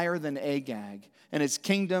be higher than Agag, and his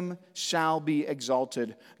kingdom shall be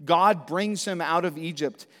exalted. God brings him out of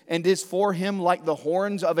Egypt, and is for him like the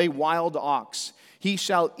horns of a wild ox. He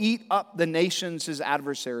shall eat up the nations, his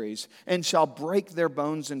adversaries, and shall break their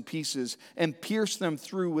bones in pieces, and pierce them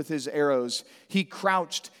through with his arrows. He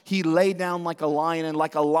crouched, he lay down like a lion, and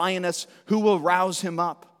like a lioness, who will rouse him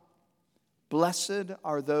up? Blessed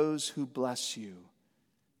are those who bless you,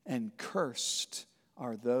 and cursed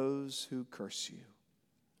are those who curse you."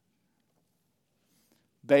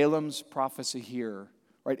 Balaam's prophecy here,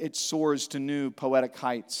 right, it soars to new poetic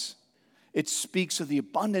heights. It speaks of the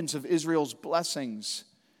abundance of Israel's blessings.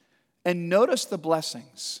 And notice the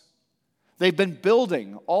blessings. They've been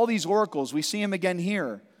building all these oracles. We see them again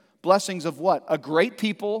here. Blessings of what? A great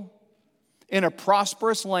people in a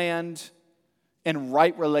prosperous land and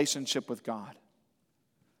right relationship with God.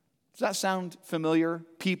 Does that sound familiar?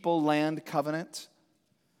 People, land, covenant.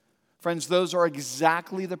 Friends, those are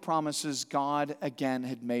exactly the promises God again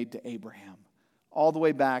had made to Abraham, all the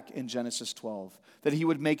way back in Genesis 12, that he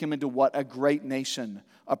would make him into what? A great nation,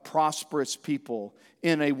 a prosperous people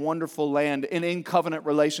in a wonderful land, and in covenant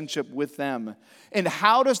relationship with them. And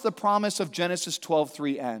how does the promise of Genesis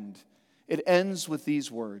 12:3 end? It ends with these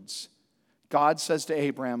words. God says to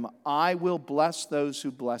Abraham, "I will bless those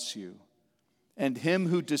who bless you, and him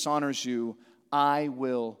who dishonors you, I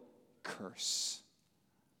will curse."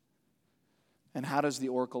 And how does the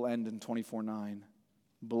oracle end in 24:9?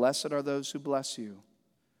 "Blessed are those who bless you.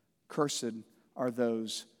 Cursed are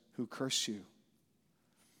those who curse you."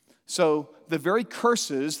 So the very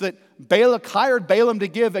curses that Balak hired Balaam to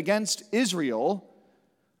give against Israel,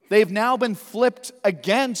 they've now been flipped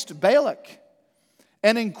against Balak.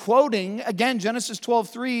 And in quoting, again, Genesis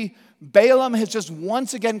 12:3, Balaam has just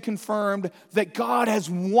once again confirmed that God has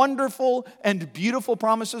wonderful and beautiful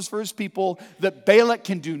promises for his people that Balak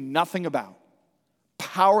can do nothing about.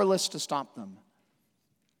 Powerless to stop them.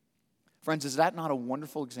 Friends, is that not a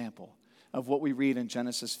wonderful example of what we read in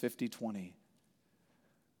Genesis 50:20?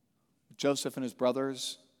 Joseph and his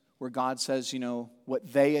brothers, where God says,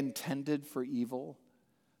 what they intended for evil,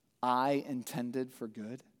 I intended for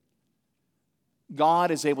good.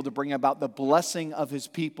 God is able to bring about the blessing of his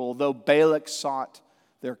people, though Balak sought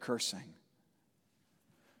their cursing.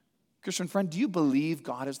 Christian friend, do you believe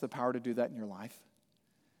God has the power to do that in your life?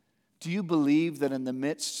 Do you believe that in the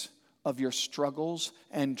midst of your struggles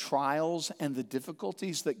and trials and the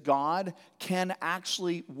difficulties that God can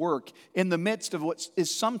actually work in the midst of what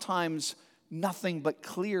is sometimes nothing but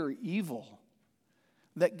clear evil?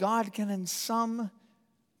 That God can in some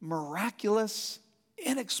miraculous,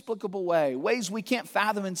 inexplicable way, ways we can't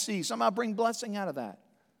fathom and see, somehow bring blessing out of that.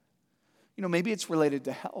 Maybe it's related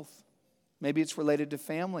to health. Maybe it's related to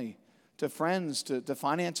family, to friends, to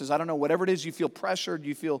finances. I don't know, whatever it is, you feel pressured,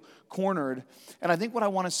 you feel cornered. And I think what I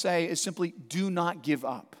want to say is simply do not give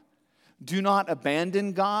up. Do not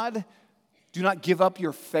abandon God. Do not give up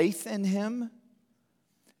your faith in him.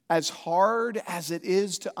 As hard as it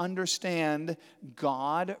is to understand,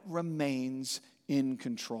 God remains in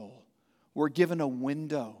control. We're given a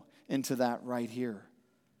window into that right here.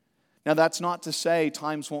 Now, that's not to say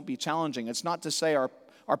times won't be challenging. It's not to say our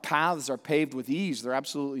paths are paved with ease. They're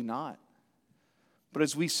absolutely not. But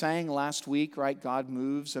as we sang last week, right, God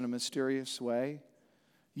moves in a mysterious way.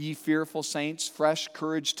 Ye fearful saints, fresh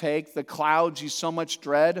courage take. The clouds ye so much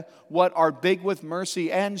dread, what are big with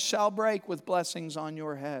mercy and shall break with blessings on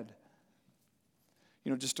your head.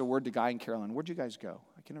 Just a word to Guy and Carolyn. Where'd you guys go?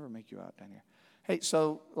 I can never make you out down here. Hey,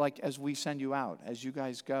 so as we send you out, as you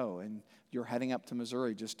guys go, and you're heading up to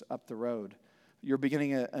Missouri, just up the road, you're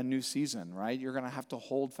beginning a new season, right? You're going to have to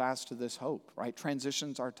hold fast to this hope, right?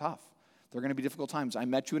 Transitions are tough. They're going to be difficult times. I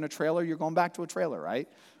met you in a trailer. You're going back to a trailer, right?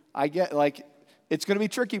 I get, it's going to be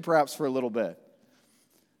tricky perhaps for a little bit.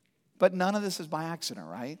 But none of this is by accident,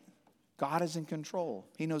 right? God is in control.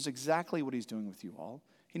 He knows exactly what he's doing with you all.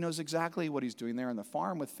 He knows exactly what he's doing there on the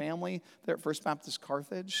farm with family there at First Baptist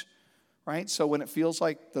Carthage, right? So when it feels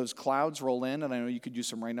like those clouds roll in, and I know you could use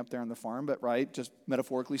some rain up there on the farm, but right, just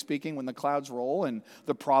metaphorically speaking, when the clouds roll and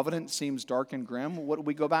the providence seems dark and grim, what do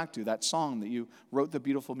we go back to? That song that you wrote the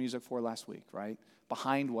beautiful music for last week, right?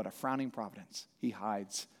 Behind what? A frowning providence. He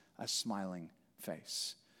hides a smiling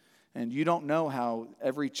face. And you don't know how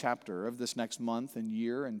every chapter of this next month and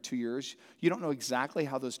year and 2 years, you don't know exactly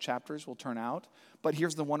how those chapters will turn out. But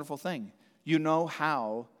here's the wonderful thing. You know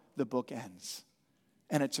how the book ends.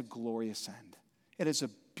 And it's a glorious end. It is a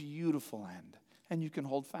beautiful end. And you can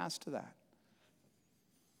hold fast to that.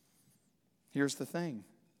 Here's the thing.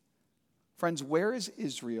 Friends, where is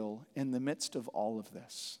Israel in the midst of all of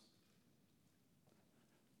this?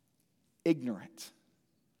 Ignorant.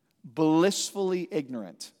 Blissfully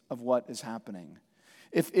ignorant of what is happening.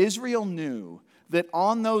 If Israel knew that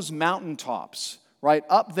on those mountaintops, right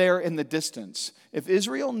up there in the distance, if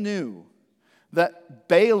Israel knew that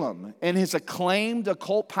Balaam and his acclaimed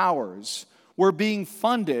occult powers were being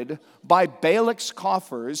funded by Balak's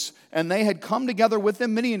coffers, and they had come together with the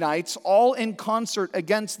Midianites all in concert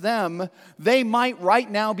against them, they might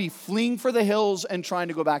right now be fleeing for the hills and trying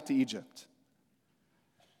to go back to Egypt.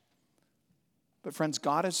 But friends,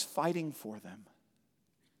 God is fighting for them.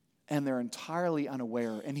 And they're entirely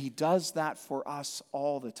unaware. And he does that for us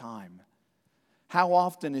all the time. How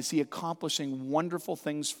often is he accomplishing wonderful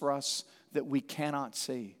things for us that we cannot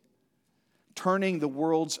see? Turning the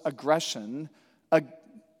world's aggression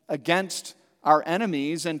against our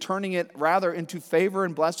enemies and turning it rather into favor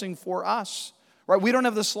and blessing for us. Right? We don't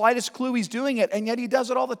have the slightest clue he's doing it, and yet he does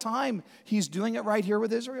it all the time. He's doing it right here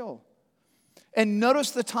with Israel. And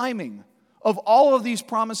notice the timing of all of these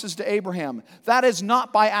promises to Abraham. That is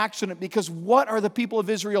not by accident, because what are the people of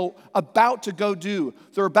Israel about to go do?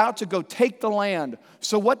 They're about to go take the land.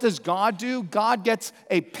 So what does God do? God gets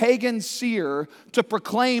a pagan seer to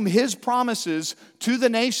proclaim his promises to the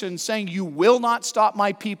nation, saying, you will not stop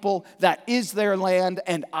my people. That is their land,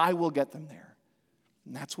 and I will get them there.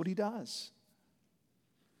 And that's what he does.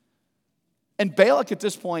 And Balak at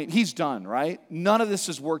this point, he's done, right? None of this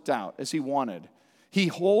has worked out as he wanted. He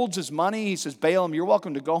holds his money. He says, Balaam, you're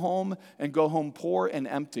welcome to go home and go home poor and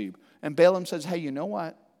empty. And Balaam says, hey, you know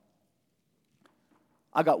what?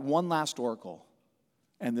 I got one last oracle,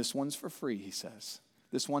 and this one's for free, he says.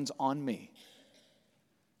 This one's on me.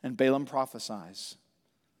 And Balaam prophesies,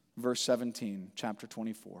 verse 17, chapter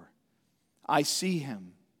 24. I see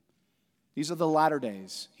him. These are the latter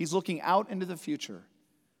days. He's looking out into the future.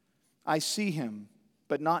 I see him,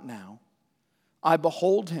 but not now. I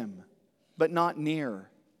behold him, but not near.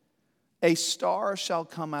 A star shall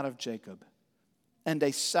come out of Jacob, and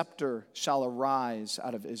a scepter shall arise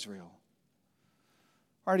out of Israel.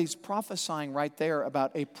 All right, he's prophesying right there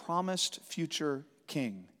about a promised future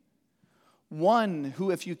king. One who,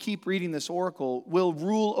 if you keep reading this oracle, will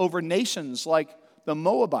rule over nations like the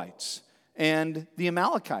Moabites and the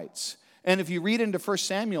Amalekites. And if you read into 1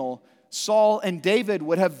 Samuel, Saul and David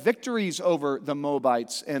would have victories over the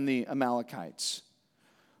Moabites and the Amalekites.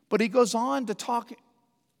 But he goes on to talk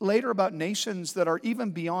later about nations that are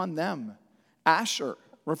even beyond them. Asher,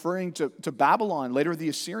 referring to Babylon, later the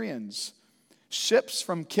Assyrians. Ships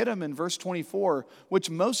from Kittim in verse 24, which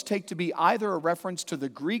most take to be either a reference to the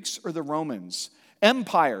Greeks or the Romans.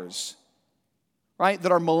 Empires, right,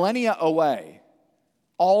 that are millennia away,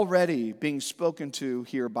 already being spoken to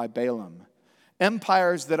here by Balaam.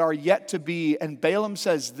 Empires that are yet to be, and Balaam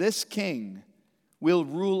says this king will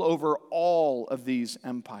rule over all of these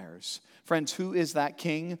empires. Friends, who is that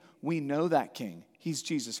king? We know that king. He's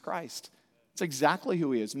Jesus Christ. It's exactly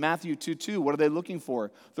who he is. Matthew 2:2, what are they looking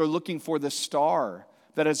for? They're looking for the star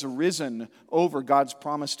that has arisen over God's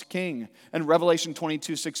promised king. And Revelation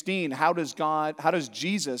 22:16, how does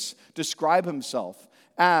Jesus describe himself?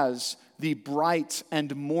 As the bright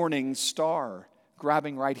and morning star,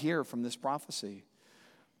 grabbing right here from this prophecy.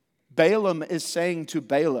 Balaam is saying to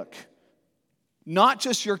Balak, not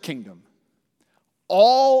just your kingdom,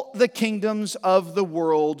 all the kingdoms of the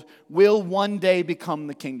world will one day become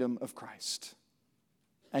the kingdom of Christ.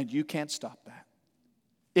 And you can't stop that.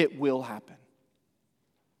 It will happen.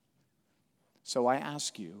 So I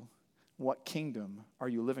ask you, what kingdom are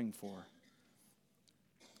you living for?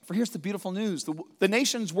 For here's the beautiful news. The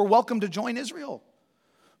nations were welcome to join Israel.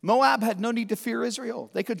 Moab had no need to fear Israel.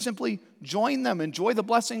 They could simply join them, enjoy the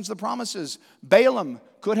blessings, the promises. Balaam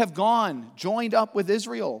could have gone, joined up with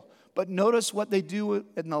Israel. But notice what they do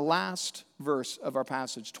in the last verse of our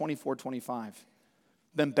passage, 24-25.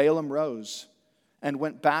 Then Balaam rose and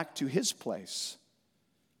went back to his place,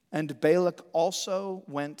 and Balak also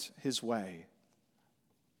went his way.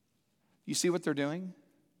 You see what they're doing?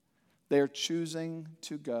 They're choosing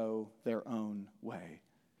to go their own way.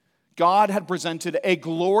 God had presented a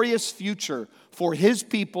glorious future for his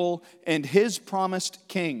people and his promised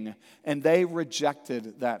king, and they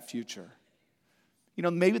rejected that future. You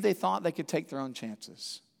know, maybe they thought they could take their own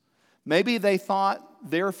chances. Maybe they thought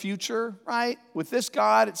their future, right, with this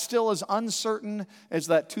God, it's still as uncertain as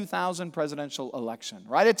that 2000 presidential election,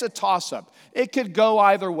 right? It's a toss-up. It could go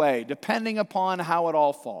either way, depending upon how it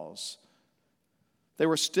all falls. They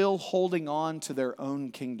were still holding on to their own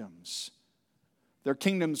kingdoms. Their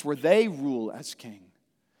kingdoms where they rule as king.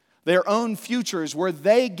 Their own futures where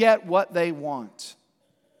they get what they want.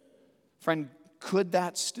 Friend, could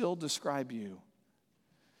that still describe you?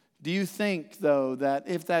 Do you think, though, that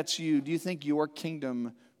if that's you, do you think your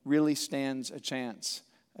kingdom really stands a chance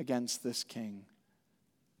against this king?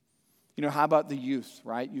 You know, how about the youth,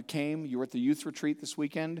 right? You were at the youth retreat this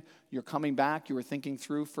weekend. You're coming back. You were thinking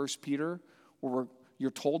through 1 Peter, where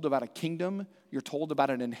you're told about a kingdom. You're told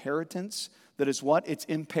about an inheritance that is what? It's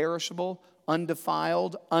imperishable,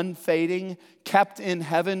 undefiled, unfading, kept in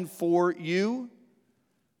heaven for you.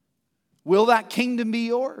 Will that kingdom be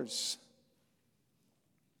yours?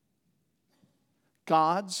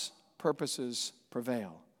 God's purposes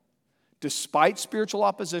prevail. Despite spiritual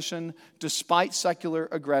opposition, despite secular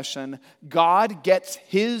aggression, God gets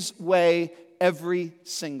his way every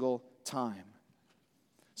single time.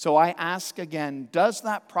 So I ask again, does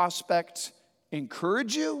that prospect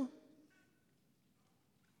encourage you?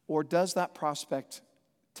 Or does that prospect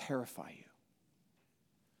terrify you?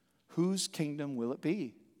 Whose kingdom will it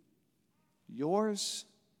be? Yours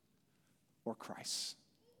or Christ's?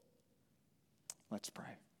 Let's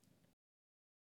pray.